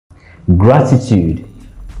Gratitude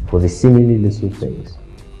for the seemingly little things.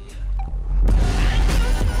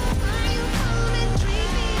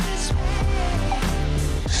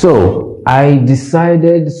 So I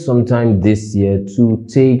decided sometime this year to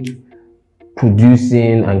take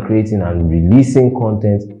producing and creating and releasing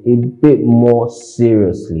content a bit more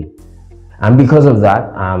seriously. And because of that,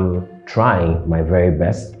 I'm trying my very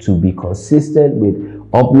best to be consistent with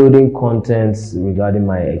uploading contents regarding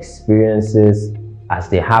my experiences as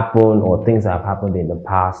they happen or things that have happened in the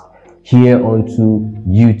past here onto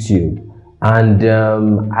YouTube. And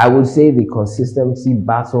I would say the consistency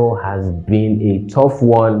battle has been a tough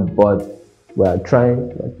one, but we're trying.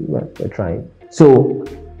 So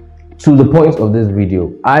to the point of this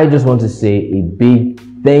video, I just want to say a big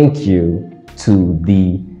thank you to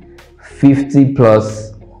the 50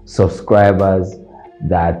 plus subscribers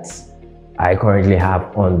that I currently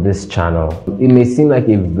have on this channel. It may seem like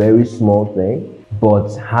a very small thing,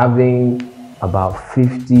 but having about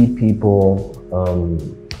 50 people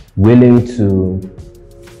willing to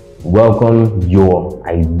welcome your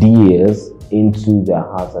ideas into their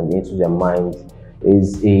hearts and into their minds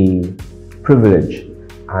is a privilege.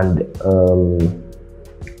 And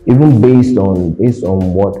even based on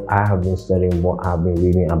what I have been studying, what I've been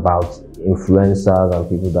reading about influencers and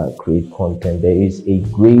people that create content, there is a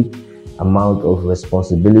great amount of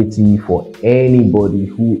responsibility for anybody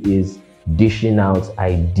who is dishing out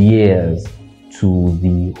ideas to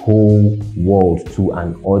the whole world, to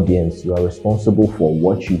an audience. You are responsible for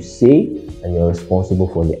what you say, and you're responsible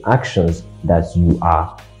for the actions that you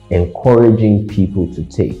are encouraging people to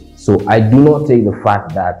take. So I do not take the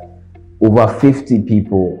fact that over 50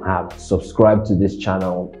 people have subscribed to this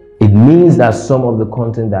channel. It means that some of the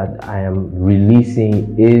content that I am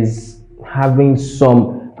releasing is having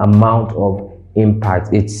some amount of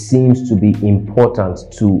impact. It seems to be important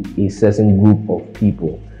to a certain group of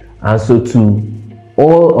people. And so to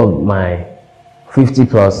all of my 50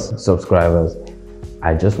 plus subscribers,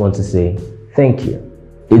 I just want to say thank you.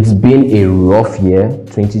 It's been a rough year.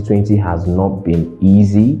 2020 has not been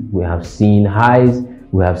easy. We have seen highs,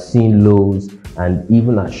 we have seen lows, and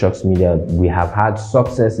even at Shocks Media, we have had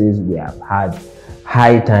successes, we have had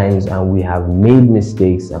high times, and we have made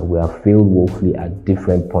mistakes, and we have failed woefully at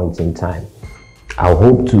different points in time. I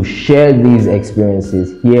hope to share these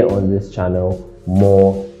experiences here on this channel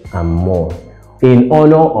more and more. In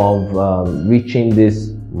honor of reaching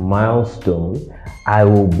this milestone, I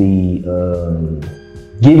will be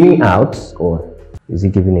giving out, or is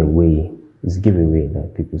it giving away? It's giveaway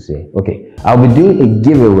that people say. Okay, I'll be doing a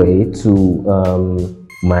giveaway to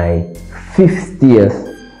my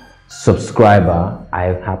 50th subscriber. I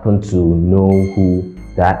happen to know who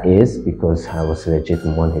that is because I was legit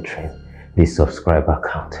monitoring the subscriber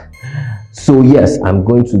count. So yes, I'm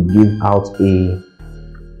going to give out a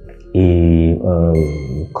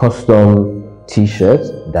custom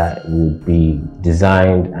t-shirt that will be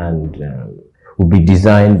designed and will be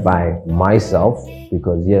designed by myself,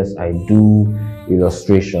 because yes, I do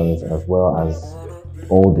illustrations as well as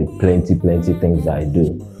all the plenty things that I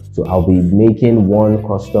do. So I'll be making one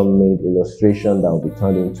custom made illustration that will be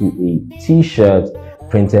turned into a t-shirt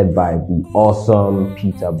printed by the awesome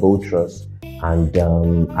Peter Botros, and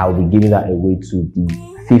I'll be giving that away to the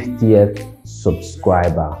 50th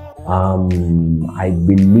subscriber. I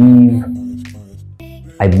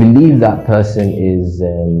believe that person is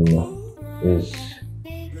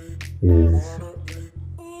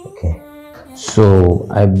okay. So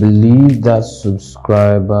I believe that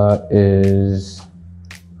subscriber is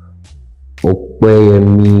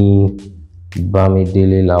Opeyemi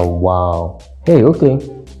Bamidele Lawal. Hey, okay,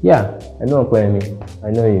 yeah, I know Opeyemi,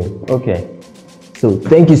 I know you. Okay, so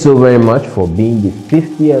thank you so very much for being the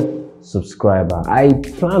 50th subscriber. I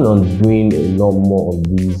plan on doing a lot more of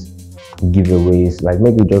these giveaways, like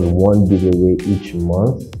maybe just one giveaway each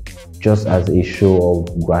month, just as a show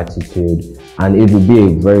of gratitude. And it will be a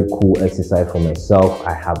very cool exercise for myself.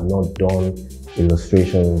 I have not done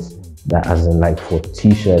illustrations that as in like for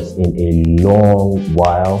t-shirts in a long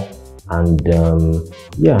while, and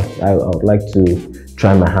yeah, I would like to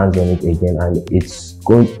try my hands on it again. And it's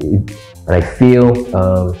going, and I feel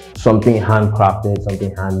something handcrafted,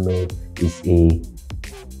 something handmade is a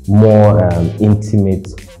more intimate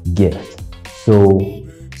gift. So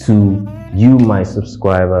to you, my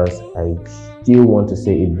subscribers, I still want to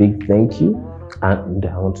say a big thank you, and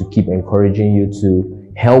I want to keep encouraging you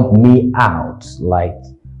to help me out. Like,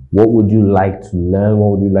 what would you like to learn?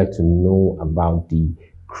 What would you like to know about the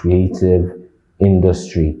creative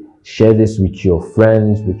industry? Share this with your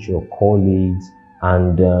friends, with your colleagues,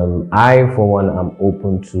 and I, for one, am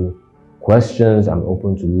open to questions. I'm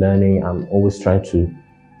open to learning. I'm always trying to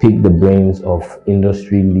pick the brains of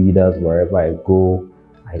industry leaders wherever I go.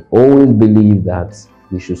 I always believe that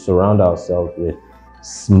we should surround ourselves with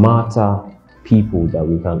smarter people that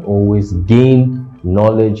we can always gain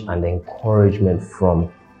knowledge and encouragement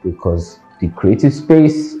from, because the creative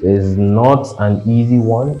space is not an easy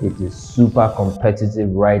one. It is super competitive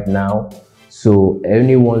right now. So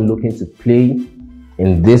anyone looking to play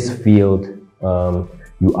in this field,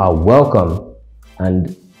 you are welcome.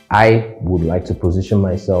 And I would like to position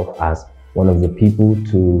myself as one of the people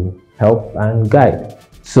to help and guide.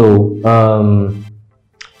 So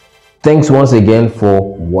thanks once again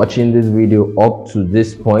for watching this video up to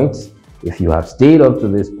this point. If you have stayed up to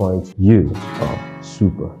this point, you are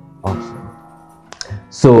super awesome.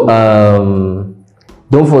 So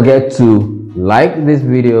don't forget to like this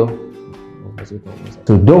video.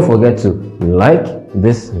 So don't forget to like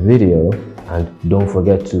this video and don't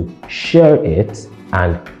forget to share it.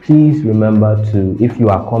 And please remember to, if you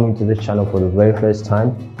are coming to this channel for the very first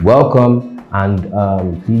time, welcome, and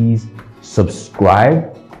please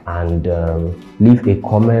subscribe and leave a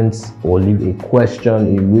comment or leave a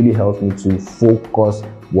question. It really helps me to focus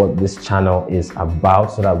what this channel is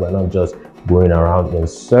about, so that we're not just going around in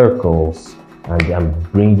circles, and I'm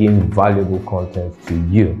bringing valuable content to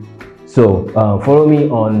you. So follow me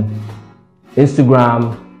on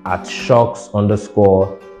Instagram at shocks_,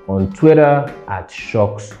 on Twitter at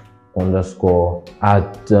shocks_, on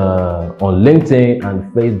LinkedIn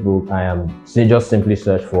and Facebook. I am just simply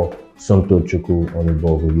search for Somto Chukwu on the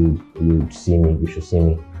blog. You see me, you should see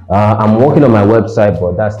me. I'm working on my website,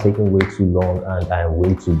 but that's taking way too long and I'm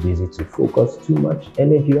way too busy to focus too much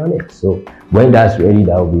energy on it. So when that's ready,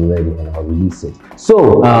 that will be ready and I'll release it.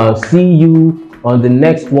 So see you on the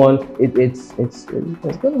next one. It's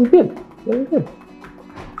gonna be good. Very good.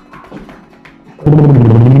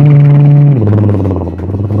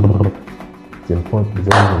 It's important. It's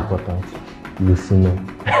always important. Listening.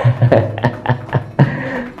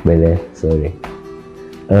 But sorry.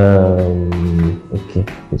 Okay.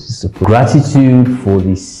 This is gratitude for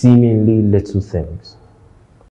the seemingly little things.